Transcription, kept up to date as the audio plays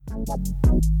So,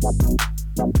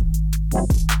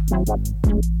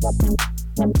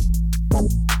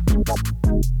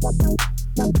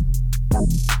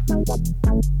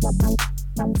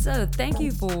 thank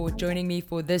you for joining me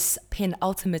for this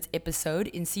penultimate episode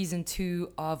in season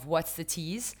 2 of What's the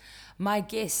Tease. My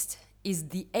guest is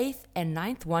the 8th and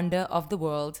ninth wonder of the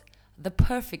world, the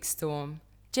perfect storm,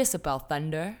 Jezebel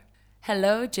Thunder.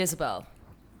 Hello, Jezebel.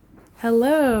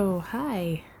 Hello,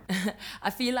 hi.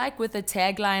 I feel like with a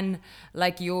tagline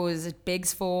like yours, it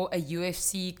begs for a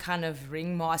UFC kind of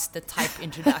ringmaster type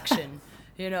introduction.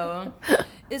 You know,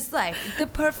 it's like the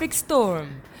perfect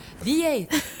storm, the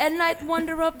 8th and ninth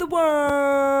wonder of the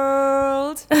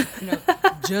world.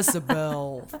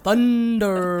 Jezebel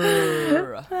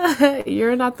Thunder.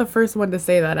 You're not the first one to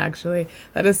say that, actually.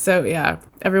 That is so, yeah.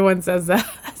 Everyone says that.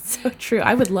 That's so true.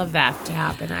 I would love that to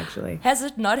happen, actually. Has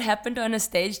it not happened on a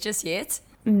stage just yet?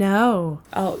 No.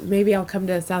 Maybe I'll come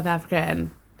to South Africa and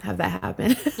have that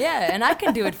happen. Yeah, and I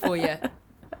can do it for you.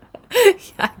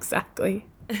 Yeah, exactly.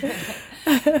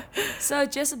 So,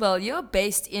 Jezebel, you're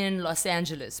based in Los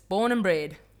Angeles, born and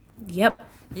bred. Yep.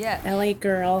 Yeah. LA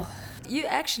girl. You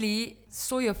actually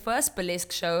saw your first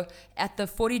burlesque show at the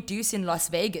 40 Deuce in Las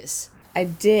Vegas. I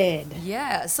did.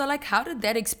 Yeah. So, like, how did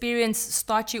that experience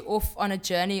start you off on a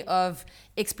journey of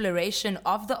exploration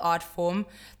of the art form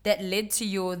that led to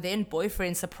your then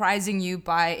boyfriend surprising you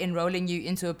by enrolling you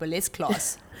into a burlesque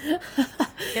class?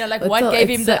 What gave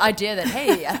him the idea that,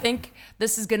 hey, I think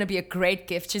this is going to be a great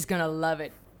gift. She's going to love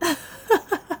it.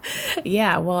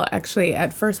 Yeah, well, actually,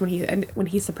 at first when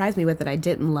he surprised me with it, I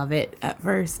didn't love it at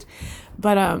first,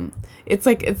 but it's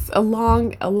a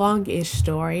long-ish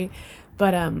story.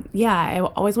 But yeah, I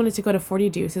always wanted to go to 40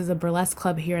 Deuce. It's a burlesque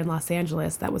club here in Los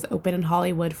Angeles that was open in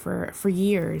Hollywood for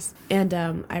years. And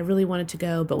I really wanted to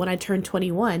go. But when I turned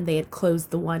 21, they had closed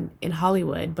the one in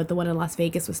Hollywood, but the one in Las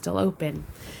Vegas was still open.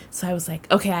 So I was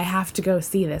like, okay, I have to go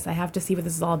see this. I have to see what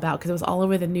this is all about, because it was all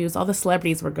over the news. All the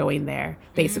celebrities were going there,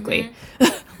 basically.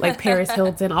 Like Paris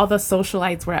Hilton, all the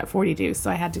socialites were at 40 Deuce.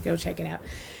 So I had to go check it out.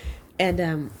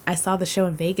 And I saw the show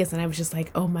in Vegas, and I was just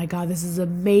like, oh my God, this is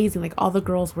amazing. Like, all the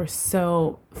girls were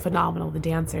so phenomenal, the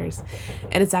dancers.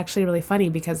 And it's actually really funny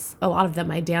because a lot of them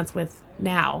I dance with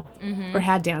now, or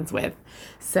had danced with.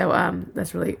 So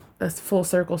that's full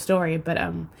circle story. But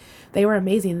they were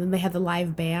amazing. Then they had the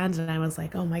live band, and I was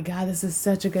like, oh my God, this is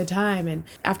such a good time. And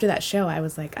after that show, I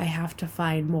was like, I have to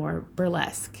find more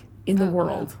burlesque in the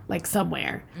world, like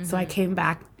somewhere. So I came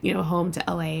back, home to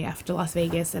LA after Las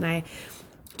Vegas, and I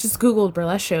just Googled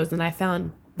burlesque shows, and I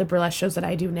found the burlesque shows that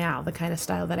I do now, the kind of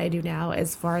style that I do now,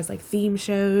 as far as like theme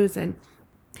shows and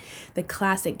the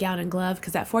classic gown and glove.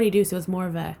 Because at 40 Deuce, it was more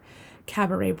of a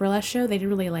cabaret burlesque show. They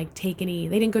didn't really they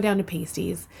didn't go down to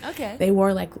pasties. Okay. They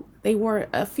wore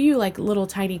a few like little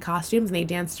tiny costumes, and they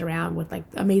danced around with like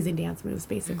amazing dance moves,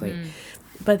 basically.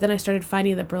 But then I started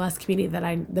finding the burlesque community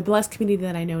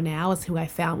that I know now is who I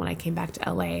found when I came back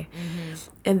to LA.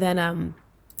 And then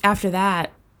after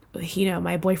that,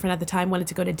 my boyfriend at the time wanted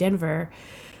to go to Denver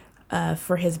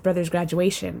for his brother's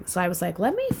graduation. So I was like,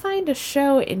 let me find a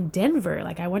show in Denver.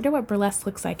 Like, I wonder what burlesque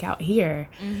looks like out here.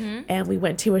 And we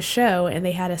went to a show, and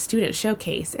they had a student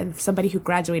showcase and somebody who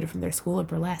graduated from their school of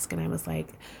burlesque. And I was like,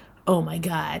 oh my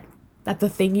God, that's a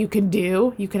thing you can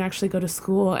do. You can actually go to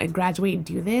school and graduate and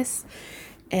do this.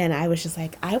 And I was just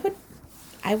like, I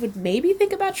would maybe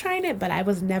think about trying it, but I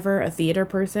was never a theater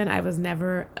person. I was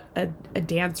never a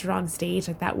dancer on stage.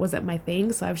 Like, that wasn't my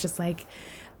thing. So I was just like,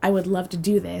 I would love to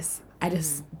do this. I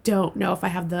just don't know if I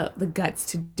have the guts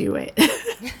to do it.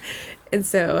 And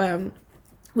so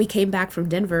we came back from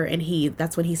Denver, and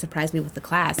that's when he surprised me with the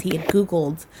class. He had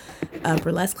Googled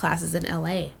burlesque classes in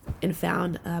LA and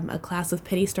found a class with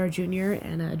Penny Starr Jr.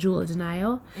 and Jewel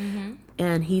Denial.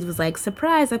 And he was like,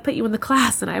 surprise, I put you in the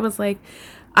class. And I was like,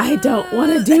 I don't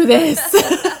want to do this.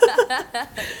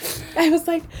 I was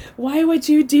like, why would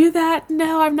you do that?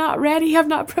 No, I'm not ready. I'm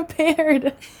not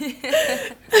prepared.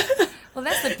 Well,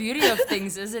 that's the beauty of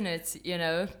things, isn't it?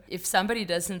 If somebody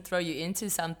doesn't throw you into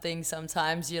something,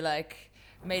 sometimes you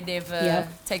may never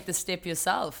take the step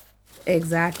yourself.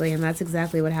 Exactly. And that's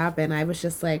exactly what happened. I was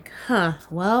just like,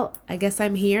 well, I guess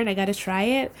I'm here and I got to try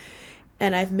it.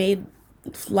 And I've made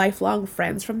lifelong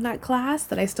friends from that class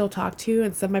that I still talk to,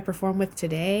 and some I perform with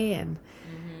today. And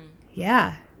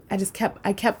yeah,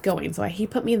 I kept going. So he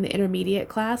put me in the intermediate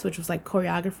class, which was like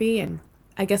choreography. And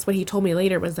I guess what he told me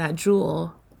later was that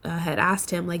Jewel had asked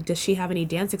him, like, does she have any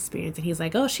dance experience? And he's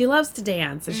like, oh, she loves to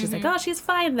dance. And she's like, oh, she's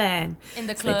fine then. In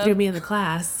the so club. They threw me in the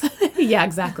class. Yeah,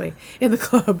 exactly. In the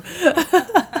club.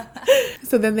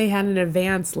 So then they had an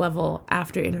advanced level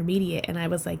after intermediate. And I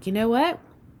was like, you know what?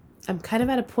 I'm kind of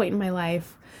at a point in my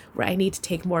life where I need to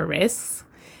take more risks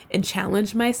and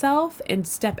challenge myself and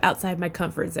step outside my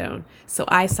comfort zone. So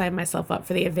I signed myself up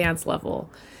for the advanced level,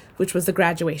 which was the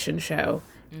graduation show,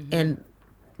 and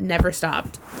never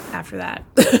stopped after that.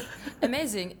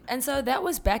 Amazing. And so that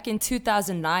was back in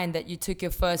 2009 that you took your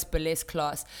first burlesque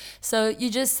class. So you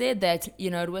just said that,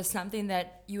 it was something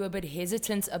that you were a bit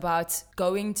hesitant about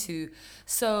going to.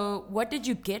 So what did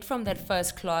you get from that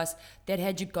first class that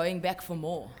had you going back for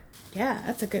more? Yeah,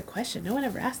 that's a good question. No one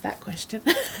ever asked that question.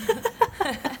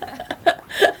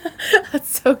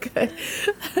 That's so good.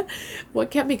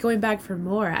 What kept me going back for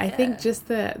more? I think just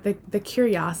the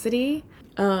curiosity,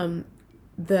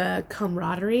 the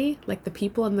camaraderie, like the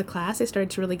people in the class. I started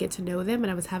to really get to know them,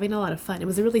 and I was having a lot of fun. It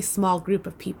was a really small group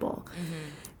of people,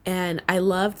 and I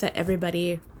loved that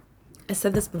everybody. I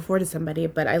said this before to somebody,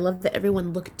 but I loved that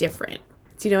everyone looked different.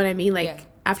 Do you know what I mean? Like Yeah.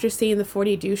 after seeing the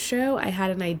 40 Deuce show, I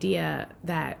had an idea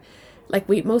that, like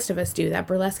most of us do, that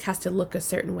burlesque has to look a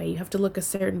certain way. You have to look a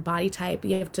certain body type.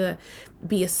 You have to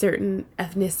be a certain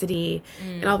ethnicity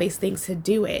and all these things to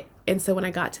do it. And so when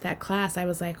I got to that class, I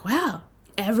was like, wow,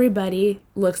 everybody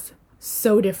looks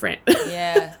so different.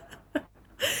 Yeah.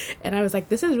 And I was like,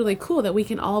 this is really cool that we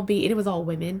can all be, and it was all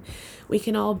women, we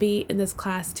can all be in this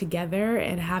class together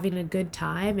and having a good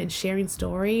time and sharing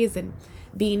stories and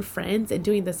being friends and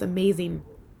doing this amazing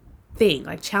thing,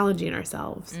 like challenging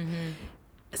ourselves.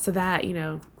 So that,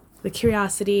 the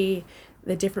curiosity,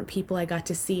 the different people I got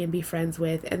to see and be friends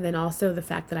with, and then also the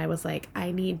fact that I was like,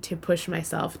 I need to push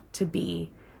myself to be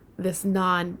this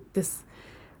not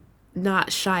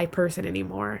shy person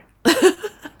anymore.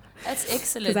 That's Because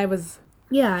excellent.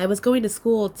 I was going to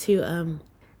school to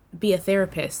be a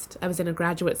therapist. I was in a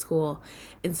graduate school.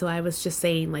 And so I was just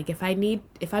saying, like, if I'm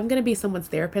going to be someone's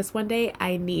therapist one day,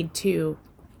 I need to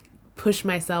push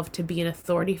myself to be an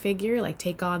authority figure, like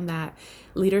take on that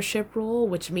leadership role,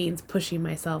 which means pushing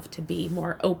myself to be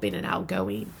more open and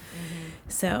outgoing.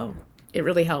 So it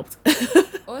really helped.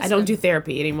 I don't do Awesome.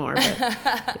 therapy anymore, but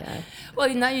yeah. Well,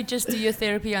 now you just do your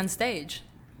therapy on stage.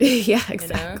 Yeah, You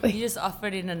exactly. just offer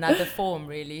it in another form,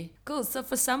 really. Cool. So,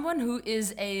 for someone who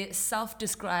is a self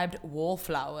described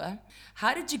wallflower,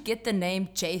 how did you get the name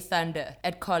J Thunder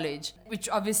at college, which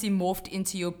obviously morphed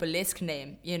into your burlesque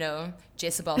name,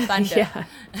 Jezebel Thunder?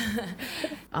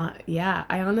 Yeah. Yeah,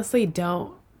 I honestly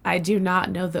don't. I do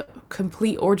not know the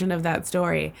complete origin of that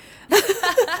story.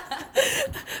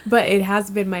 But it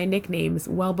has been my nicknames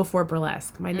well before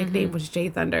burlesque. My nickname was J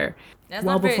Thunder That's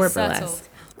well not very before subtle. burlesque.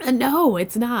 No,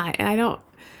 it's not. And I don't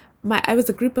I was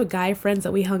a group of guy friends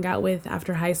that we hung out with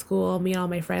after high school. Me and all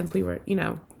my friends, we were,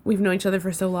 we've known each other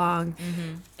for so long.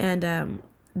 And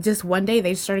just one day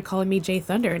they just started calling me J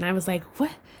Thunder, and I was like,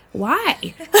 "What?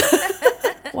 Why?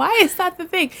 Why is that the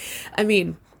thing?" I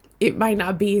mean, it might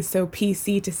not be so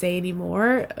PC to say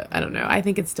anymore. I don't know. I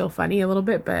think it's still funny a little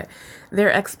bit, but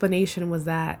their explanation was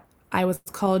that I was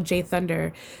called J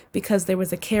Thunder because there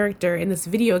was a character in this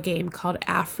video game called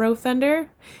Afro Thunder,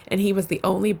 and he was the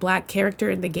only black character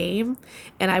in the game,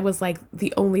 and I was like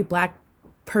the only black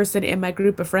person in my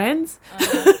group of friends.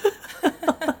 Okay.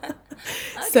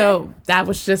 So that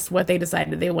was just what they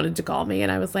decided they wanted to call me,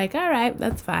 and I was like, all right,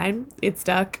 that's fine. It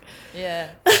stuck.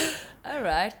 Yeah. All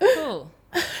right. Cool.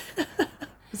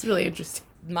 It's really interesting.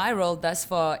 My role thus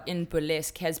far in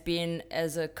burlesque has been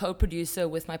as a co-producer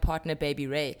with my partner Baby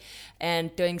Ray,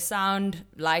 and doing sound,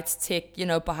 lights, tech,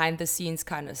 behind the scenes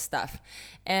kind of stuff.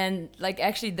 And like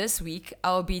actually this week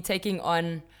I'll be taking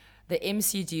on the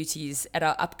MC duties at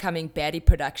our upcoming Baddie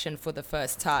production for the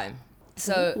first time.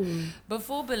 So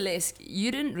before burlesque,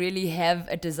 you didn't really have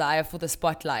a desire for the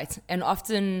spotlight, and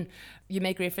often you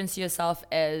make reference to yourself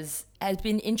as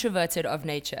being introverted of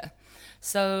nature.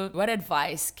 So what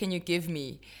advice can you give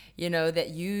me, that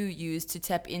you use to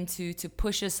tap into to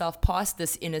push yourself past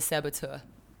this inner saboteur?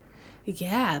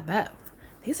 Yeah,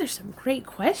 these are some great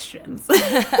questions.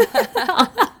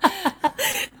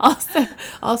 also,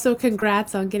 also,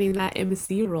 congrats on getting that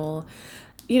MC role.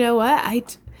 You know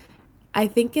what? I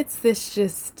think it's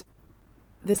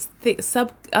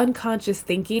sub unconscious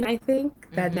thinking. I think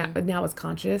that now is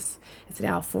conscious. It's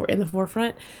now in the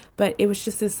forefront, but it was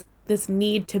just this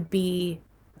need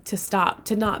to stop,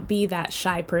 to not be that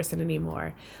shy person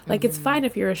anymore. Like it's fine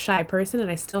if you're a shy person, and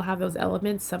I still have those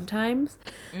elements sometimes,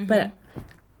 but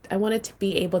I wanted to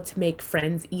be able to make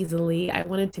friends easily. I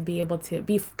wanted to be able to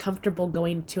be comfortable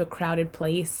going to a crowded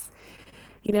place.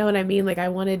 You know what I mean? Like I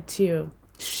wanted to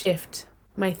shift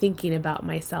my thinking about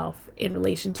myself in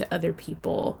relation to other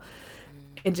people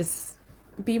and just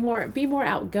be more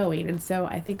outgoing. And so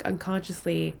I think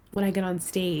unconsciously when I get on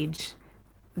stage,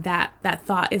 that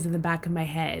thought is in the back of my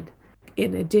head.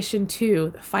 in addition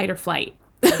to the fight or flight.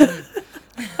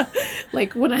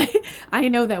 Like when I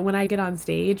know that when I get on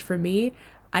stage, for me,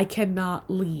 I cannot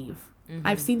leave.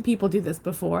 I've seen people do this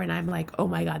before and I'm like, "Oh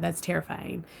my God, that's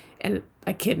terrifying." And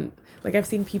I couldn't. Like I've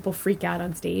seen people freak out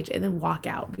on stage and then walk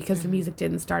out because the music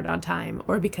didn't start on time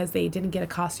or because they didn't get a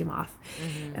costume off.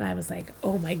 And I was like,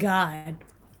 "Oh my God.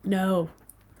 No."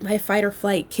 My fight or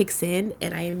flight kicks in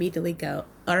and I immediately go,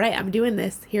 "All right, I'm doing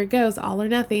this. Here it goes, all or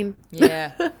nothing."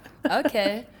 Yeah.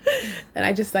 Okay. And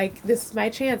I just like, this is my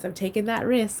chance. I'm taking that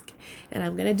risk and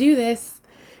I'm going to do this,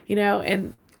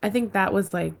 And I think that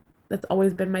was like, that's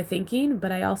always been my thinking.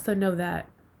 But I also know that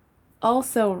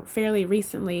also fairly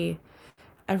recently,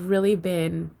 I've really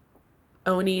been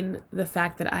owning the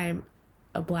fact that I'm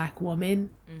a Black woman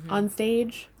on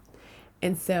stage.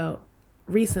 And so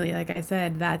recently, like I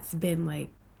said, that's been like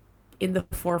in the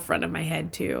forefront of my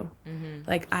head too.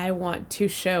 Like I want to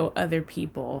show other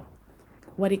people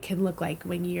what it can look like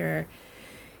when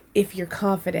if you're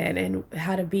confident and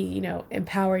how to be,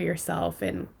 empower yourself.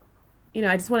 And,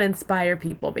 I just want to inspire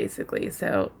people basically.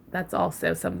 So that's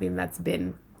also something that's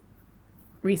been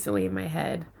recently in my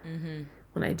head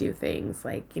when I do things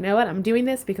like, you know what, I'm doing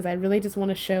this because I really just want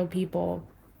to show people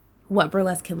what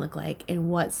burlesque can look like and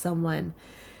what someone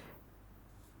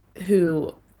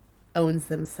who owns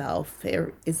themselves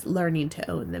or is learning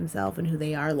to own themselves and who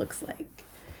they are looks like.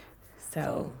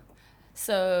 So it's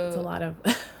a So, lot of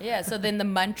yeah, so then the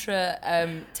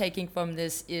mantra taking from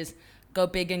this is go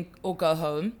big or go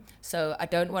home. So I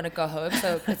don't want to go home.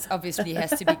 So it's obviously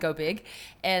has to be go big.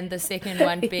 And the second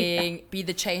one being be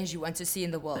the change you want to see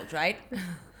in the world, right?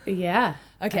 yeah.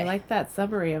 Okay. I like that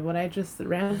summary of what I just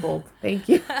rambled. Thank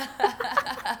you.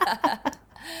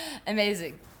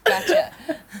 Amazing. Gotcha.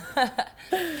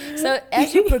 So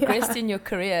as you progressed in your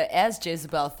career as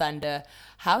Jezebel Thunder,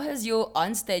 how has your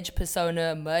onstage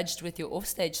persona merged with your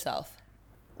offstage self?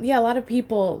 Yeah, a lot of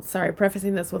people, sorry,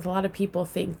 prefacing this with a lot of people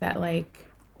think that like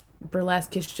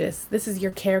burlesque is just this is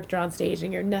your character on stage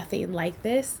and you're nothing like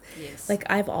this. Yes. Like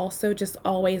I've also just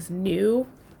always knew,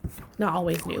 not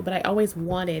always knew, but I always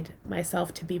wanted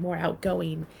myself to be more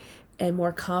outgoing and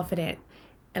more confident.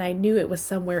 And I knew it was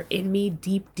somewhere in me,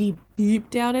 deep, deep, deep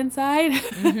down inside.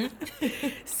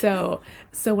 So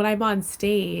when I'm on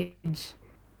stage,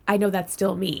 I know that's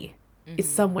still me. It's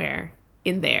somewhere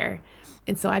in there.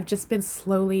 And so I've just been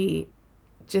slowly,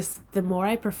 just the more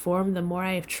I perform, the more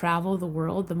I have traveled the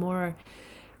world, the more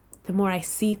I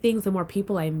see things, the more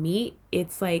people I meet,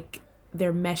 it's like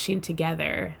they're meshing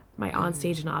together, my on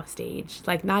stage and off stage.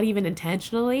 Like not even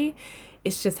intentionally,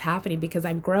 it's just happening because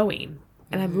I'm growing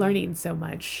and I'm learning so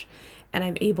much and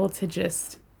I'm able to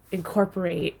just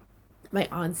incorporate my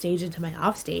on stage into my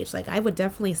off stage. Like I would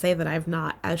definitely say that I'm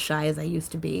not as shy as I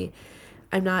used to be.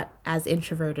 I'm not as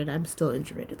introverted. I'm still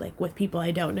introverted, like with people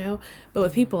I don't know. But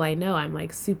with people I know, I'm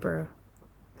like super,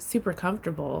 super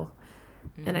comfortable.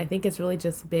 And I think it's really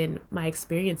just been my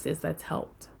experiences that's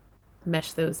helped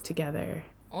mesh those together.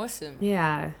 Awesome.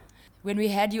 Yeah. When we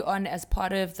had you on as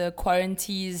part of the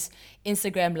Quarantine's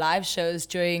Instagram live shows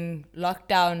during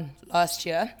lockdown last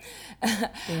year,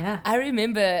 Yeah. I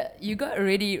remember you got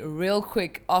ready real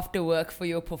quick after work for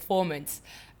your performance.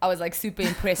 I was like super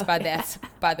impressed by that,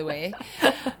 by the way.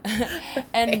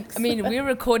 And Thanks. I mean, we're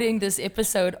recording this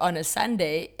episode on a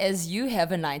Sunday as you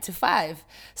have a 9 to 5.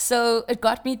 So it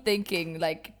got me thinking,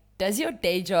 like, does your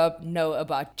day job know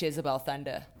about Jezebel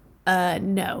Thunder?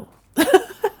 No.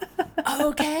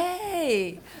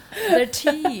 Okay, the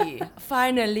tea,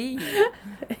 finally.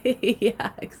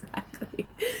 Yeah, exactly.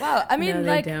 Wow, I mean, No, they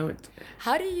like, don't.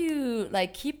 how do you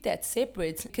like keep that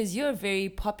separate? Because you're a very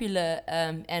popular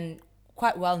and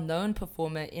quite well-known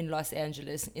performer in Los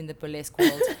Angeles in the burlesque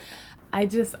world.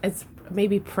 It's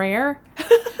maybe prayer.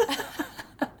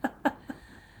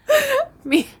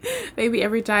 Me, maybe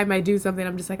every time I do something,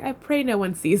 I'm just like, I pray no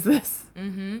one sees this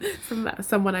from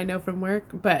someone I know from work.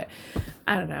 But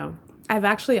I don't know. I've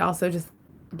actually also just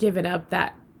given up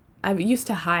that. I used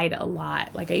to hide a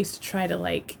lot. Like I used to try to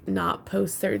like not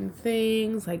post certain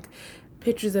things, like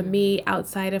pictures of me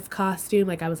outside of costume.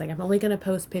 Like I was like, I'm only gonna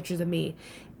post pictures of me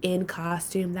in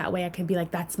costume. That way I can be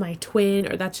like, that's my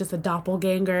twin or that's just a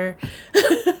doppelganger.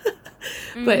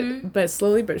 But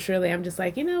slowly but surely I'm just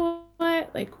like, you know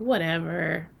what? Like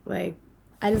whatever. Like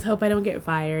I just hope I don't get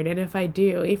fired. And if I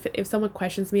do, if someone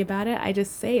questions me about it, I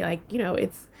just say like,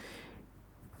 it's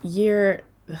you're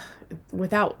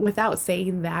without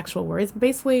saying the actual words,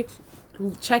 basically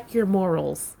check your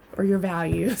morals or your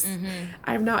values.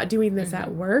 I'm not doing this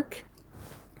at work.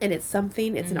 And it's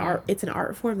something, it's an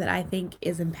art form that I think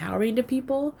is empowering to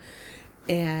people,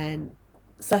 and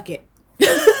suck it.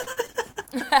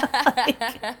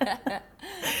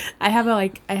 I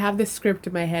have this script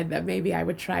in my head that maybe I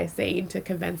would try saying to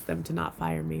convince them to not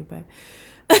fire me, but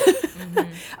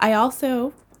Mm-hmm. I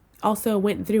also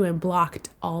went through and blocked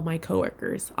all my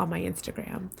coworkers on my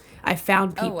Instagram. I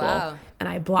found Oh, people wow. and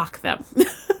I blocked them.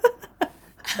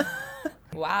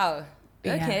 Wow.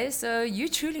 Yeah. Okay, so you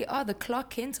truly are the Clark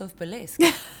Kent of burlesque.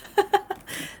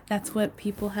 That's what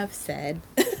people have said.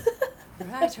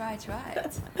 Right, right,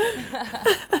 right.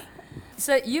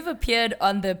 So you've appeared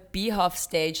on the Beehive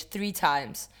stage 3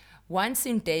 times, once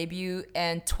in debut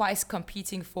and twice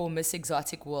competing for Miss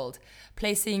Exotic World,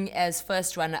 placing as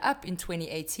first runner-up in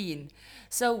 2018.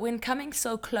 So when coming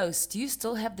so close, do you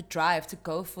still have the drive to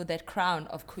go for that crown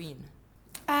of queen?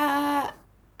 Uh,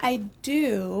 I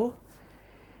do.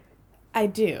 I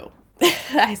do.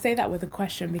 I say that with a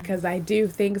question because I do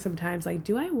think sometimes, like,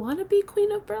 do I want to be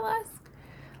queen of burlesque?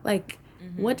 Like,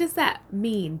 what does that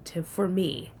mean to for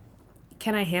me?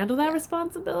 Can I handle that Yeah.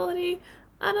 responsibility?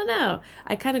 I don't know.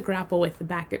 I kind of grapple with the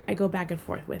back. I go back and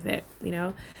forth with it, you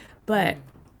know. But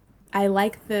I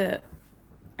like the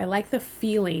I like the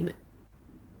feeling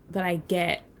that I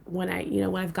get when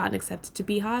when I've gotten accepted to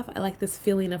Beehive. I like this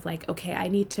feeling of like, okay, I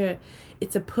need to.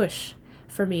 It's a push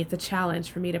for me. It's a challenge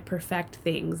for me to perfect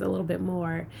things a little bit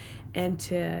more, and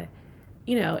to,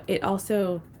 it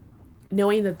also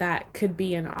knowing that that could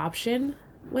be an option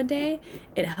one day,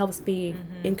 it helps me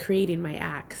in creating my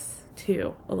acts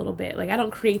too a little bit. Like I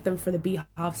don't create them for the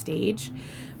Beehive stage,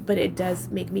 but it does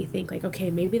make me think like,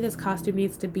 okay, maybe this costume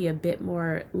needs to be a bit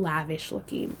more lavish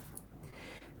looking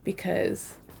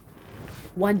because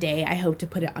one day I hope to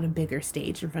put it on a bigger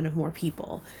stage in front of more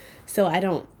people. So I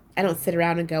don't sit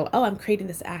around and go, "Oh, I'm creating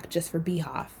this act just for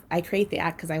Beehive." I create the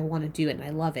act cuz I want to do it and I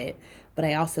love it, but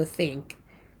I also think,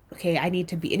 okay, it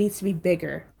needs to be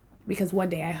bigger because one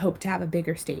day I hope to have a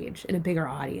bigger stage and a bigger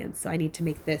audience. So I need to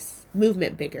make this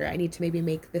movement bigger. I need to maybe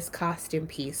make this costume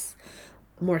piece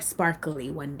more sparkly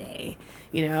one day,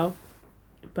 you know?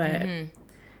 But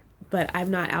but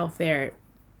I'm not out there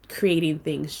creating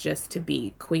things just to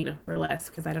be queen of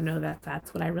burlesque because I don't know that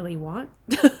that's what I really want.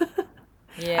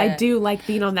 I Yeah. do like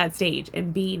being on that stage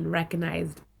and being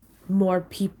recognized more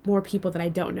people that I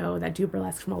don't know that do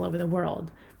burlesque from all over the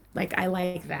world. Like I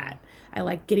like that. I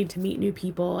like getting to meet new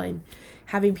people and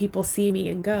having people see me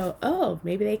and go, "Oh,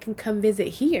 maybe they can come visit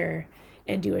here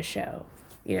and do a show."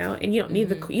 And you don't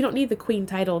need the queen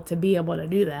title to be able to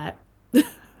do that.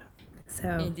 So,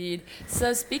 Indeed.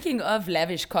 So, speaking of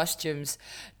lavish costumes,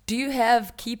 do you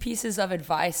have key pieces of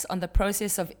advice on the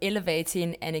process of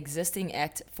elevating an existing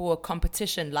act for a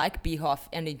competition like Beehive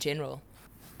and in general?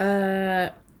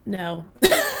 no.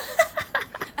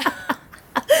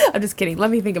 I'm just kidding. Let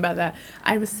me think about that.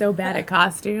 I'm so bad at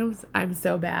costumes. I'm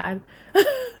so bad.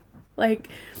 Like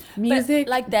But music,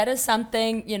 like that is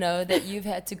something, that you've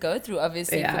had to go through,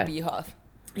 obviously, for yeah. Beehive.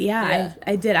 Yeah, Yeah.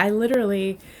 I did. I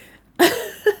literally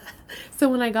so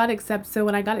when I got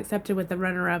accepted with the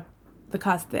runner up,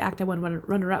 the act I won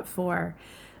runner up for,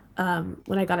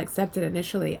 when I got accepted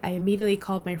initially, I immediately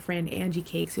called my friend Angie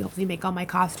Cakes, who helps me make all my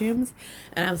costumes,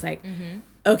 and I was like,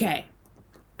 okay,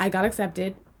 I got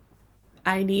accepted.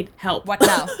 I need help. What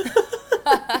now?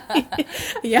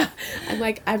 Yeah, I'm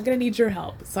like, I'm gonna need your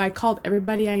help. So I called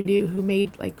everybody I knew who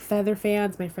made like feather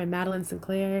fans, my friend Madeline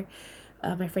Sinclair,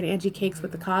 my friend Angie Cakes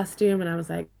with the costume, and I was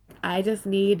like, I just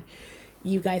need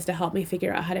you guys to help me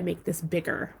figure out how to make this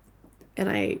bigger. And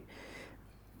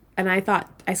I thought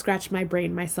I scratched my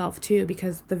brain myself too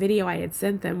because the video I had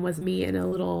sent them was me in a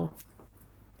little,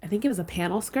 I think it was a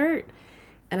panel skirt,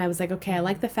 and I was like, okay, I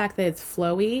like the fact that it's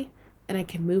flowy and I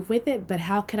can move with it, but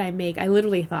I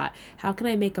literally thought, how can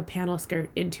I make a panel skirt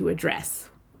into a dress?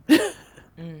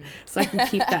 So I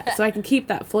can keep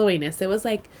that flowiness. It was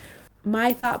like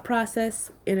my thought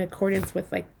process in accordance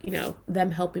with like,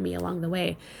 them helping me along the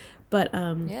way. But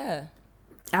Yeah.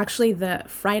 actually the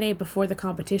Friday before the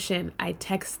competition, I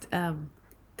text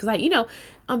because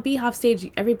on Beehive stage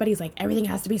everybody's like everything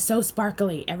has to be so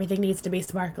sparkly, everything needs to be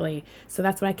sparkly. So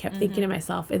that's what I kept thinking to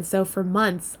myself. And so for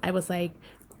months I was like,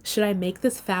 should I make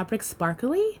this fabric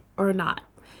sparkly or not?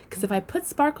 Because if I put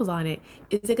sparkles on it,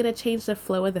 is it going to change the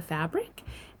flow of the fabric?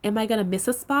 Am I going to miss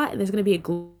a spot and there's going to be a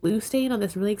glue stain on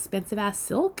this really expensive ass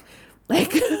silk?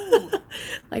 Like,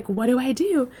 like what do I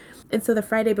do? And so the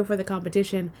Friday before the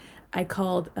competition, I I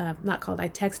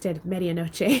texted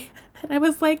Medianoche and I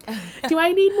was like, do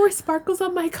I need more sparkles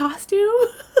on my costume?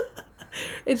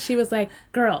 And she was like,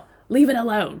 girl, leave it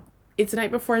alone. It's the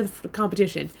night before the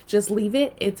competition. Just leave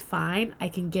it. It's fine. I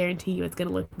can guarantee you it's going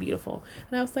to look beautiful.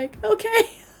 And I was like, okay.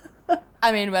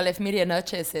 I mean, well, if Media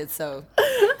Noche said so.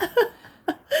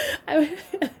 I,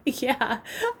 Yeah.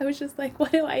 I was just like,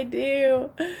 what do I do?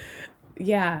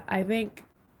 Yeah, I think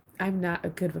I'm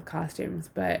not good with costumes,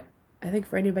 but I think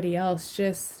for anybody else,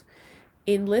 just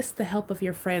enlist the help of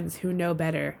your friends who know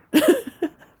better.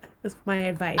 That's my I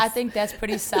advice. think that's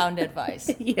pretty sound advice.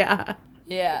 Yeah.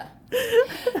 Yeah.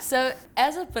 So,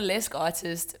 as a burlesque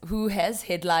artist who has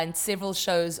headlined several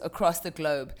shows across the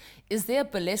globe, is there a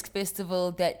burlesque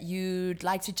festival that you'd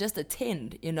like to just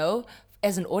attend,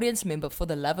 as an audience member for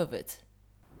the love of it?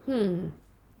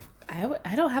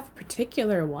 I don't have a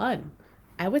particular one.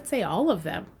 I would say all of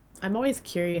them. I'm always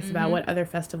curious about what other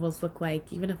festivals look like,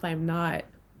 even if I'm not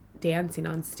dancing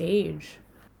on stage.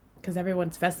 Because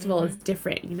everyone's festival is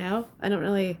different, you know? I don't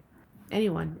really,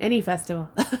 any festival.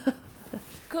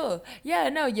 Cool. Yeah,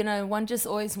 no, one just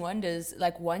always wonders,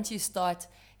 like, once you start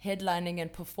headlining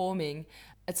and performing,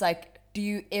 it's like, do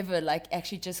you ever, like,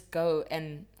 actually just go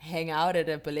and hang out at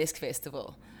a burlesque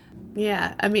festival?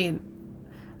 Yeah, I mean,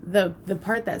 the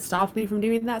part that stops me from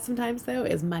doing that sometimes though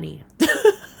is money.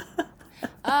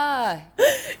 Ah,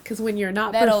 Because when you're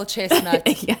not that old chestnut.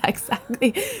 yeah,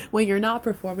 exactly. When you're not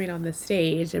performing on the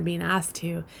stage and being asked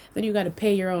to, then you got to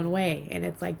pay your own way, and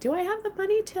it's like, do I have the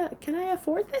money to? Can I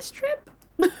afford this trip?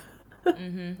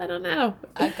 I don't know.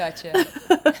 I gotcha.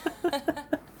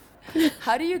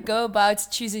 How do you go about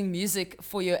choosing music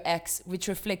for your acts which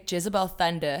reflect Jezebel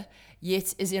Thunder,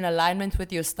 yet is in alignment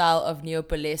with your style of neo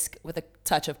burlesque with a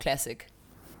touch of classic?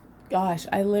 Gosh,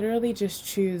 I literally just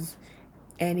choose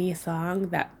any song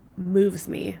that moves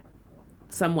me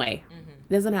some way.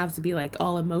 It doesn't have to be like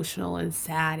all emotional and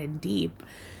sad and deep,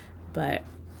 but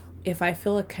if I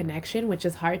feel a connection, which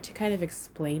is hard to kind of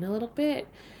explain a little bit,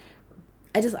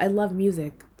 I love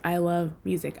music. I love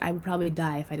music. I would probably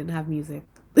die if I didn't have music.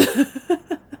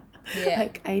 Yeah.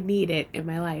 Like I need it in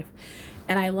my life.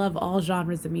 And I love all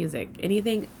genres of music.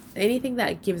 Anything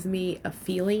that gives me a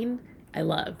feeling, I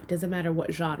love. It doesn't matter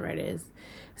what genre it is.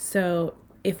 So,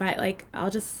 if I like I'll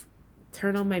just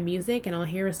turn on my music and I'll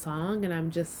hear a song and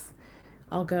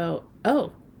I'll go,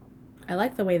 "Oh, I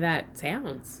like the way that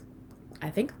sounds. I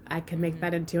think I can make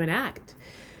that into an act."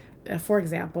 For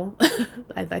example,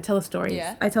 I tell a story.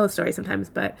 Yeah. I tell a story sometimes,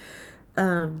 but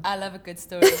I love a good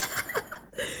story.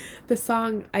 the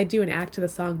song I do an act to the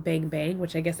song "Bang Bang,"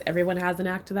 which I guess everyone has an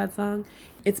act to that song.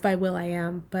 It's by Will I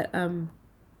Am, but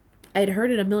I'd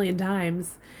heard it a million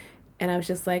times, and I was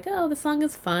just like, "Oh, the song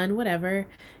is fun, whatever."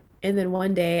 And then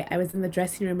one day, I was in the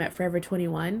dressing room at Forever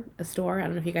 21, a store. I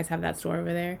don't know if you guys have that store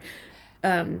over there.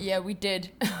 Yeah, we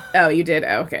did. Oh, you did?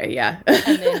 Oh, okay, yeah.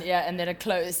 And then it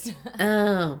closed.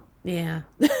 Oh, yeah.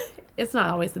 It's not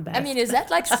always the I best. mean, is that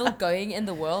like still going in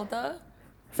the world though?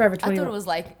 Forever I thought 21. it was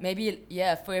like maybe,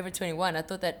 yeah, Forever 21. I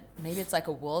thought that maybe it's like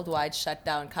a worldwide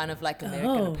shutdown, kind of like American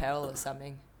Oh. Apparel or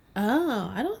something.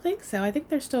 Oh, I don't think so. I think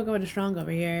they're still going strong over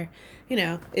here.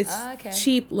 It's Ah, okay.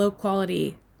 cheap, low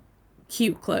quality,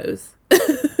 cute clothes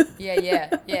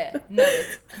Yeah. No,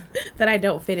 it's, that I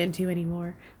don't fit into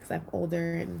anymore because I'm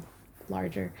older and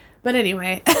larger. But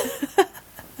anyway,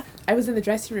 I was in the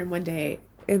dressing room one day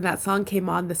and that song came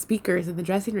on the speakers in the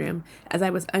dressing room as I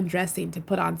was undressing to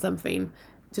put on something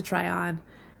to try on.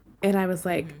 And I was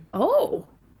like, oh,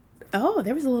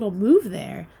 there was a little move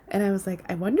there. And I was like,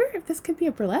 I wonder if this could be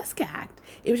a burlesque act.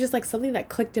 It was just like something that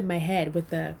clicked in my head with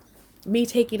the me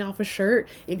taking off a shirt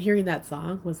and hearing that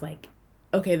song was like,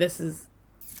 okay, this is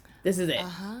it.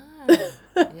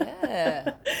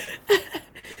 yeah.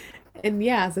 And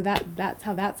yeah, so that's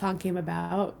how that song came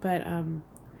about. But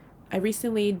I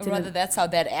recently Or did rather, that's how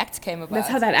that act came that's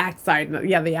how about. that act started.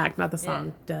 Yeah, the act, not the Yeah.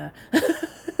 song. Duh.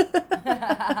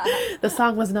 The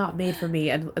song was not made for me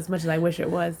as much as I wish it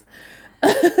was.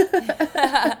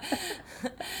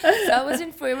 So I was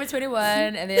in Forever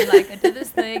 21, and then like I did this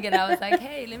thing, and I was like,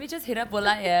 hey, let me just hit up Will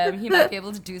I Am. He might be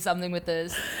able to do something with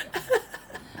this.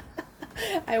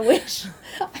 I wish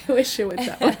it was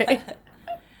that way.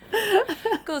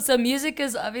 Cool. So music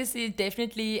is obviously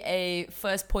definitely a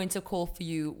first point of call for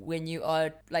you when you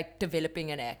are like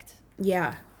developing an act.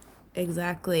 Yeah,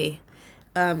 exactly.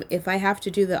 If I have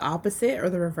to do the opposite or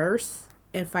the reverse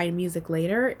and find music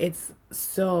later, it's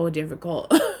so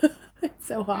difficult. It's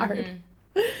so hard.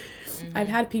 I've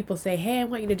had people say, "Hey, I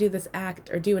want you to do this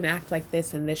act or do an act like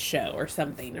this in this show or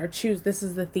something, or choose this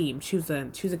is the theme. Choose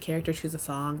a character, choose a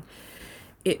song."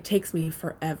 It takes me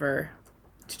forever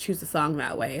to choose a song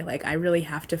that way. Like I really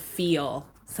have to feel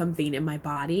something in my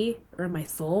body or in my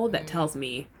soul that tells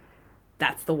me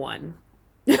that's the one.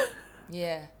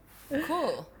 Yeah.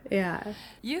 Cool. Yeah.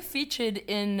 You featured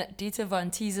in Dieter Von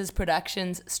Teese's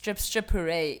productions Strip Strip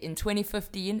Hooray in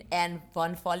 2015 and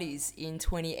Von Follies in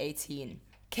 2018.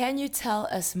 Can you tell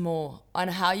us more on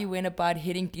how you went about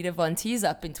hitting Dieter Von Teese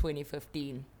up in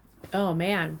 2015? Oh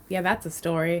man, yeah, that's a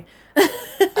story.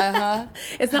 Uh-huh.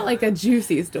 It's not like a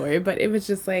juicy story, but it was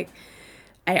just like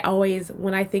I always,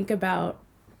 when I think about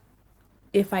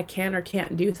if I can or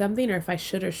can't do something, or if I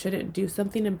should or shouldn't do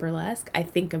something in burlesque, I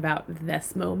think about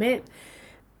this moment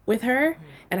with her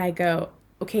and I go,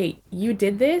 okay, you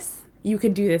did this, you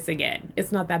can do this again.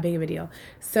 It's not that big of a deal.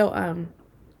 So,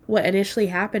 what initially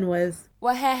happened was,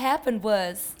 What had happened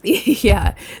was,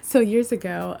 yeah. So years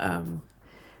ago,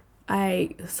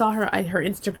 I saw her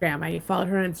Instagram. I followed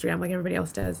her on Instagram like everybody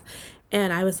else does.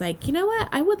 And I was like, you know what?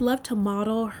 I would love to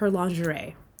model her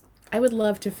lingerie. I would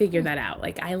love to figure that out.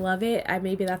 Like, I love it. I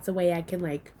maybe that's a way I can,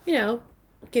 like,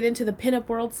 get into the pinup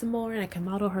world some more and I can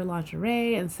model her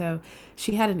lingerie. And so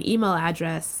she had an email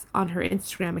address on her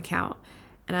Instagram account.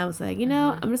 And I was like,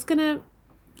 I'm just gonna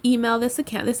email this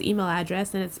email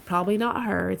address, and it's probably not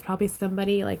her. It's probably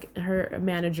somebody like her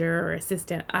manager or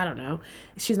assistant. I don't know.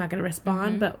 She's not gonna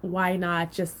respond, but why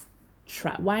not just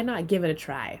try? Why not give it a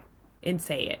try and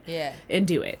say it yeah. and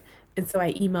do it? And so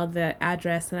I emailed the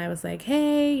address and I was like,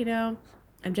 hey, I'm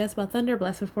Jezebel Thunder,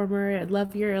 blessed performer. I'd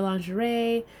love your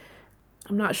lingerie.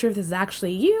 I'm not sure if this is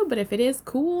actually you, but if it is,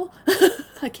 cool.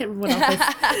 I can't remember what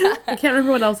else I can't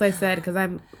remember what else I said because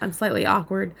I'm slightly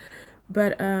awkward.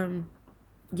 But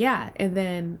yeah, and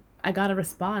then I got a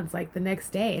response like the next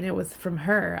day, and it was from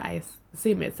her. I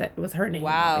assume it was her name,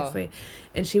 Wow. obviously,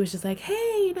 and she was just like,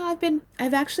 "Hey,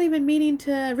 I've actually been meaning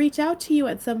to reach out to you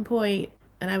at some point,"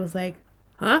 and I was like,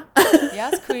 "Huh?"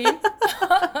 Yes, queen.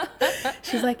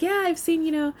 She's like, "Yeah,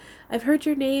 I've heard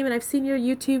your name, and I've seen your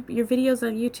videos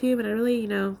on YouTube, and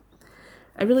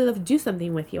I really love to do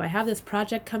something with you. I have this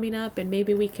project coming up, and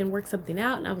maybe we can work something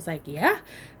out." And I was like, "Yeah,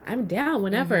 I'm down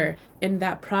whenever." And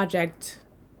that project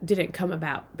didn't come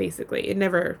about, basically. It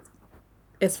never,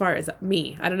 as far as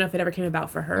me, I don't know if it ever came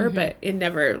about for her, but I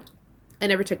never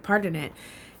took part in it.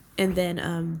 And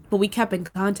then, but we kept in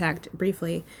contact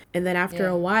briefly. And then after Yeah.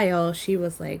 a while, she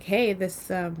was like, "Hey,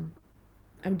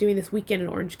 I'm doing this weekend in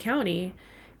Orange County."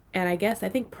 And I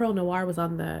think Pearl Noir was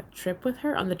on the trip with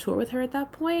her, on the tour with her at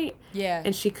that point, Yeah.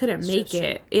 and she couldn't Strip, make strip.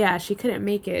 it. Yeah, she couldn't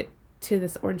make it to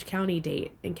this Orange County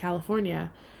date in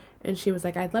California. And she was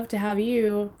like, "I'd love to have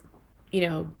you,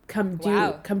 Wow.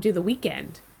 come do the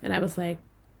weekend." And I was like,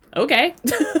 "Okay."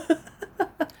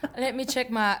 Let me check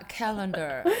my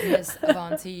calendar, Miss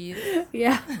Avanti.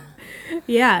 Yeah.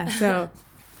 Yeah. So,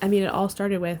 I mean, it all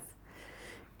started with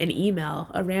an email,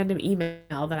 a random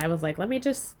email that I was like, "Let me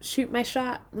just shoot my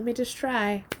shot. Let me just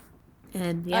try."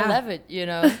 And I yeah. love it.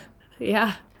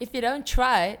 Yeah. If you don't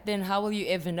try, then how will you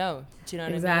ever know? Do you know what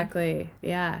I mean? Exactly.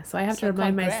 Yeah. So I have to So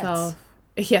remind congrats. myself.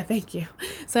 Yeah, thank you.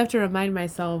 So I have to remind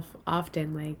myself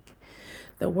often, like,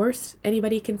 the worst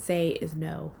anybody can say is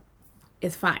no.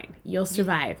 It's fine. You'll Ye-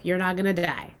 survive. You're not gonna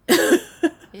die.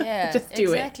 Yeah, Just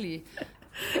do it. exactly.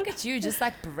 Look at you, just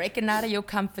like breaking out of your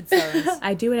comfort zones.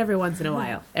 I do it every once in a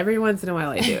while. Every once in a while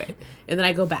I do it. And then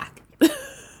I go back.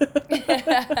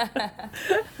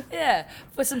 Yeah,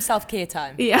 for some self-care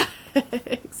time. Yeah. Yeah,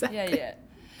 Exactly. yeah.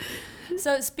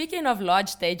 So speaking of large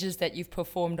stages that you've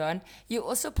performed on, you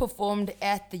also performed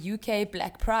at the UK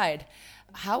Black Pride.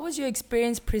 How was your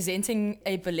experience presenting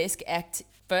a burlesque act,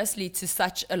 firstly to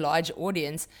such a large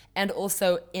audience and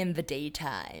also in the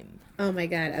daytime? Oh my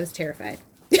god, I was terrified.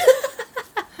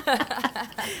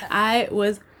 I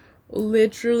was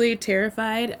literally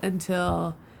terrified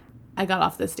until I got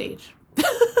off the stage.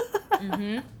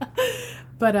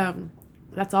 But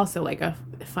that's also like a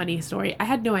funny story. I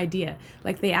had no idea.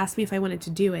 Like they asked me if I wanted to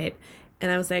do it, and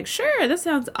I was like, "Sure, this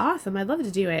sounds awesome. I'd love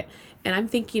to do it." And I'm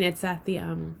thinking it's at the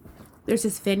there's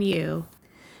this venue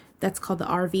that's called the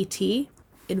RVT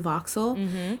in Vauxhall,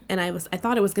 and I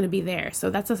thought it was going to be there.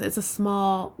 So it's a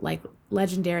small like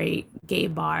legendary gay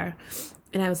bar.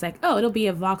 And I was like, "Oh, it'll be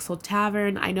a Vauxhall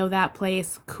Tavern. I know that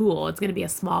place. Cool. It's going to be a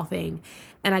small thing."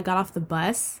 And I got off the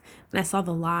bus and I saw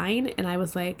the line and I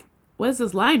was like, "What is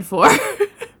this line for?"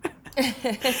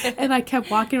 And I kept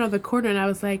walking around the corner and I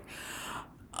was like,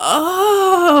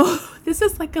 "Oh, this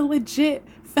is like a legit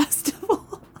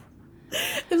festival."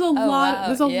 Oh, wow,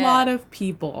 There's a yeah. lot of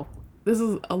people. This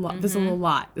is a lot. This is a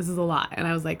lot. This is a lot. And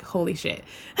I was like, "Holy shit."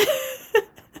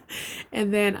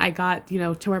 And then I got,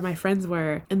 to where my friends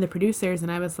were and the producers,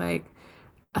 and I was like,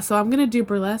 "So I'm gonna do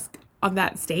burlesque on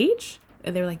that stage?"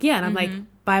 And they were like, "Yeah." And I'm like,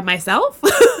 "By myself?"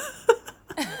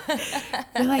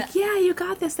 They're like, "Yeah, you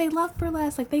got this. They love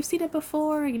burlesque. Like they've seen it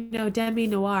before." Demi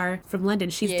Noir from London,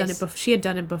 she's done it. Yes. She had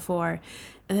done it before,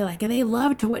 and they're like, and they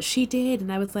loved what she did.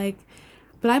 And I was like,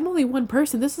 "But I'm only one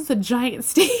person. This is a giant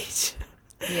stage,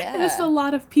 and it's a Yeah.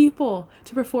 lot of people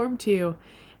to perform to,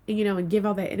 and give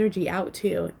all that energy out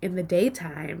to in the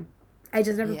daytime." I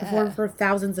just never performed Yeah. for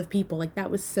thousands of people. Like that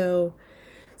was so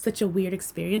such a weird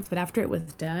experience. But after it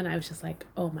was done, I was just like,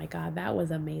 oh my God, that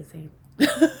was amazing.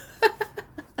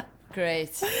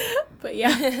 Great. But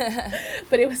yeah,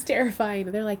 but it was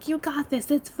terrifying. They're like, you got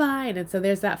this, it's fine. And so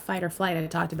there's that fight or flight I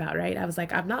talked about, right? I was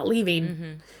like, I'm not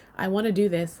leaving. I want to do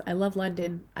this. I love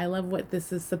London. I love what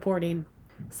this is supporting.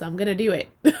 So I'm going to do it.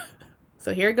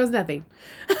 So here it goes nothing.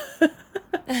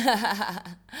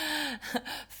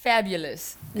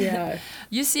 Fabulous. Yeah.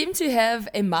 You seem to have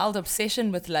a mild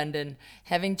obsession with London,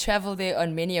 having traveled there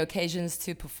on many occasions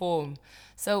to perform.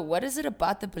 So, what is it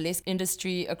about the burlesque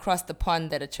industry across the pond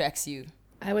that attracts you?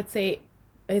 I would say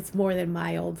it's more than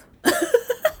mild.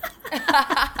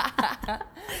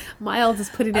 Mild is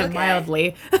putting it Okay.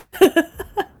 mildly.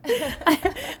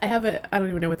 I have I don't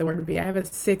even know what the word would be. I have a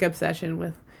sick obsession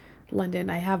with London.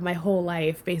 I have my whole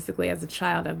life, basically, as a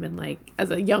child. I've been like,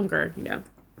 as a younger,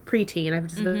 preteen, I've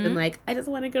just been like, I just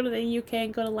want to go to the UK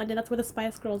and go to London. That's where the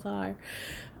Spice Girls are.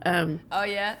 Um, Oh,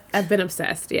 yeah? I've been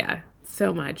obsessed, yeah,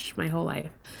 so much my whole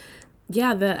life.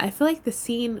 Yeah, I feel like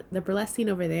the burlesque scene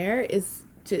over there it's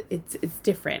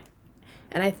different,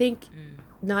 and I think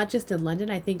not just in London.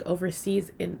 I think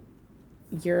overseas in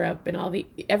Europe and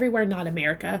everywhere not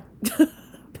America,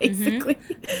 basically,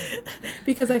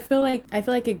 because I feel like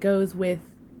it goes with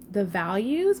the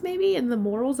values maybe and the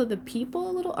morals of the people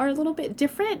a little bit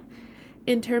different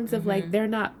in terms of like they're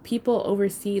not people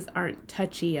overseas aren't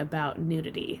touchy about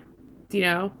nudity.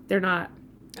 They're not.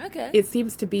 Okay. It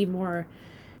seems to be more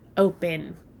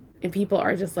open and people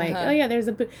are just Uh like, oh huh.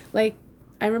 yeah, like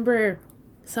I remember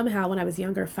somehow when I was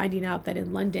younger finding out that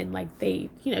in London like they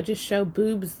just show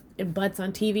boobs and butts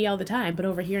on TV all the time, but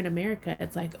over here in America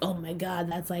it's like, oh my God,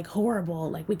 that's like horrible,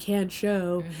 like we can't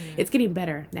show. It's getting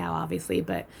better now obviously,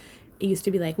 but it used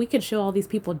to be like we could show all these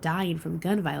people dying from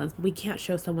gun violence, but we can't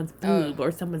show someone's Oh, boob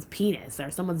or someone's penis or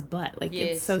someone's butt. Like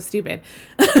it's so yes. stupid.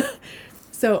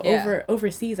 So Yeah.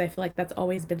 overseas, I feel like that's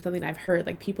always been something I've heard.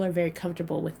 Like people are very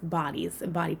comfortable with bodies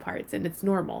and body parts, and it's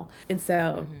normal. And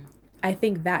so I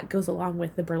think that goes along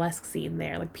with the burlesque scene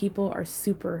there. Like people are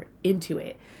super into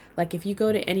it. Like if you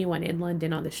go to anyone in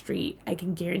London on the street, I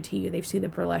can guarantee you they've seen the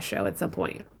burlesque show at some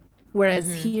point.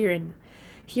 Whereas here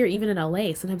even in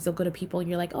LA, sometimes they'll go to people and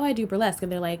you're like, "Oh, I do burlesque,"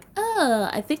 and they're like, "Oh,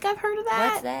 I think I've heard of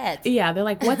What's that." that? Yeah, they're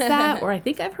like, "What's that?" Or "I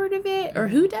think I've heard of it," or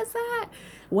 "Who does that?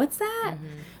 What's that?"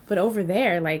 But over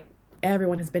there, like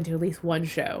everyone has been to at least one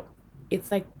show. It's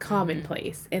like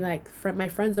commonplace, and like my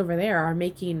friends over there are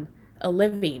making a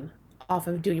living off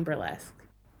of doing burlesque,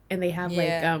 and they have like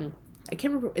Yeah. I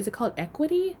can't remember, is it called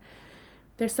Equity?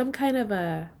 There's some kind of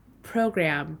a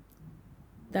program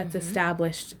that's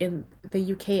established in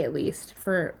the UK at least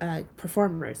for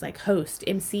performers like host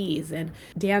MCs and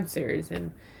dancers,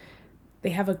 and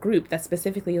they have a group that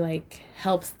specifically like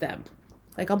helps them,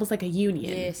 like almost like a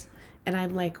union. Yes. And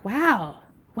I'm like, wow,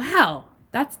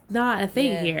 that's not a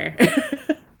thing Yeah. here.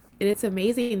 And it's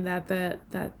amazing that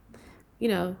you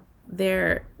know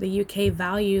the UK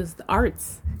values the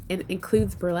arts and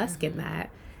includes burlesque in that.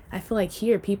 I feel like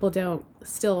here people don't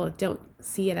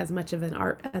see it as much of an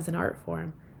art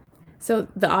form. So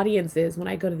the audiences when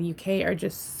I go to the UK are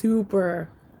just super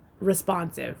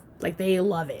responsive. Like they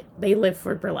love it. They live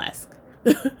for burlesque.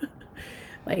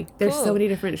 Like there's so Cool. many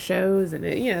different shows and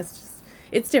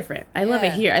it's different. I love it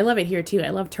Yeah. here. I love it here too. I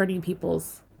love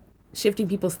shifting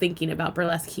people's thinking about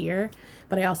burlesque here,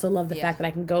 but I also love the Yeah. fact that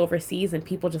I can go overseas and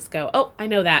people just go, "Oh, I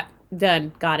know that.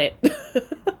 Done. Got it."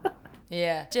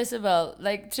 Yeah. Jezebel,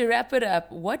 like to wrap it up,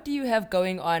 what do you have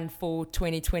going on for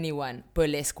 2021,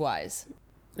 burlesque wise?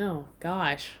 Oh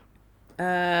gosh.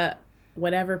 Uh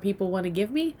Whatever people want to give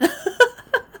me.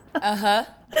 Uh huh.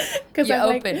 Cuz You're I'm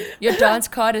like open. Your dance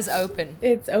card is open.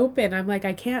 it's open. I'm like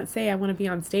I can't say I want to be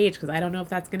on stage cuz I don't know if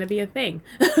that's going to be a thing.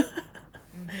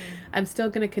 I'm still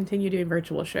going to continue doing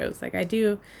virtual shows. Like I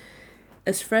do,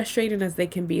 as frustrating as they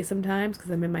can be sometimes because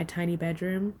I'm in my tiny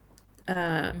bedroom.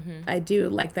 I do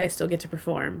like that I still get to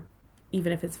perform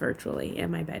even if it's virtually in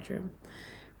my bedroom.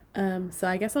 So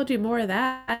I guess I'll do more of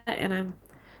that, and I'm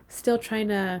still trying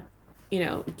to,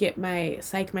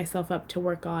 psych myself up to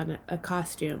work on a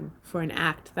costume for an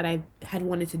act that I had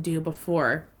wanted to do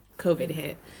before COVID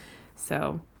hit.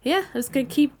 So yeah, I'm just gonna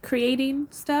keep creating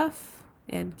stuff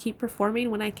and keep performing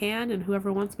when I can, and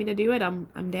whoever wants me to do it,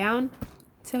 I'm down.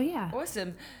 So yeah.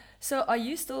 Awesome. So, are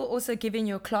you still also giving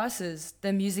your classes, the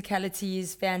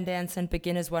musicalities, fan dance, and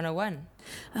beginners 101?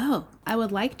 Oh, I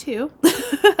would like to,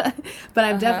 but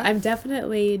Uh huh. I'm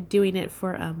definitely doing it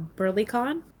for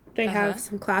BurlyCon. They Uh have huh.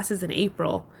 some classes in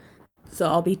April, so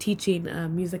I'll be teaching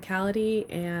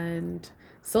musicality and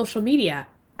social media.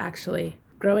 Actually,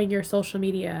 growing your social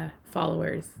media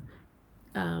followers.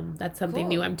 That's something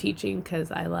new I'm teaching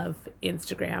because I love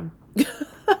Instagram.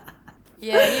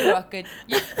 Yeah, you rock it.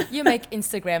 You make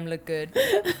Instagram look good.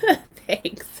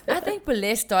 Thanks. I think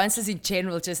burlesque dancers in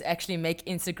general just actually make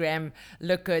Instagram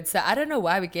look good. So I don't know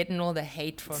why we're getting all the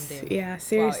hate from them. Yeah,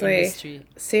 For our seriously. industry.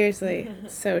 Seriously.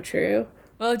 So true.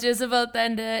 Well, Jezebel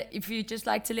Thunder, if you just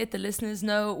like to let the listeners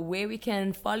know where we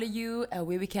can follow you,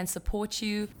 where we can support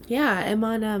you. Yeah, I'm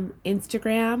on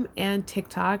Instagram and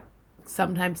TikTok,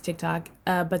 sometimes TikTok,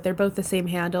 but they're both the same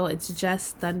handle. It's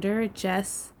Jess Thunder,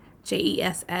 Jess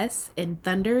Jess, and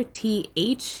Thunder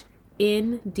THNDR.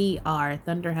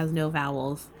 Thunder has no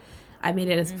vowels. I made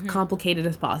it as complicated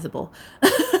as possible.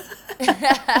 And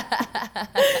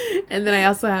then I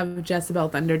also have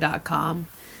JezebelThunder.com,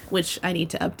 which I need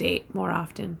to update more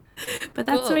often. But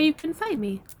that's Cool. where you can find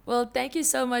me. Well, thank you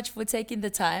so much for taking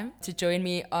the time to join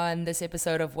me on this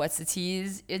episode of What's the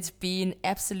Tease. It's been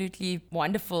absolutely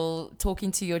wonderful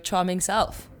talking to your charming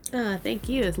self. Thank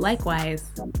you.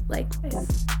 Likewise.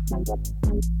 Likewise.